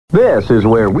This is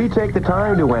where we take the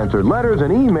time to answer letters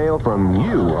and email from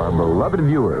you, our beloved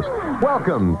viewers.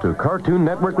 Welcome to Cartoon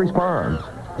Network Responds.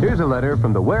 Here's a letter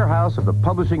from the warehouse of the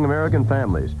publishing American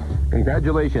families.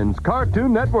 Congratulations,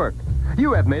 Cartoon Network.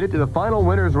 You have made it to the final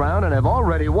winners round and have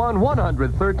already won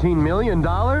 $113 million.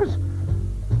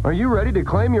 Are you ready to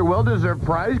claim your well-deserved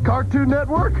prize, Cartoon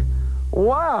Network?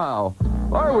 Wow!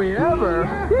 Are we ever?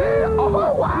 Yeah.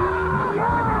 Oh,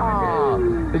 wow!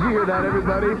 Did you hear that,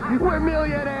 everybody? We're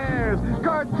millionaires!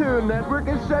 Cartoon Network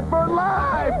is set for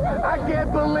life! I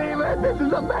can't believe it! This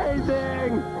is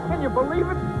amazing! Can you believe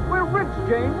it? We're rich,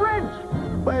 Jane,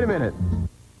 rich! Wait a minute.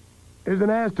 There's an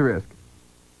asterisk.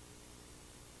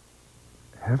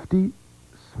 Hefty?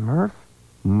 Smurf?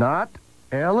 Not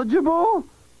eligible?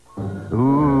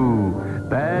 Ooh,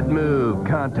 bad move,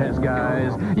 contest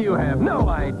guys. You have no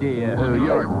idea who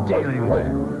you're dealing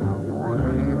with.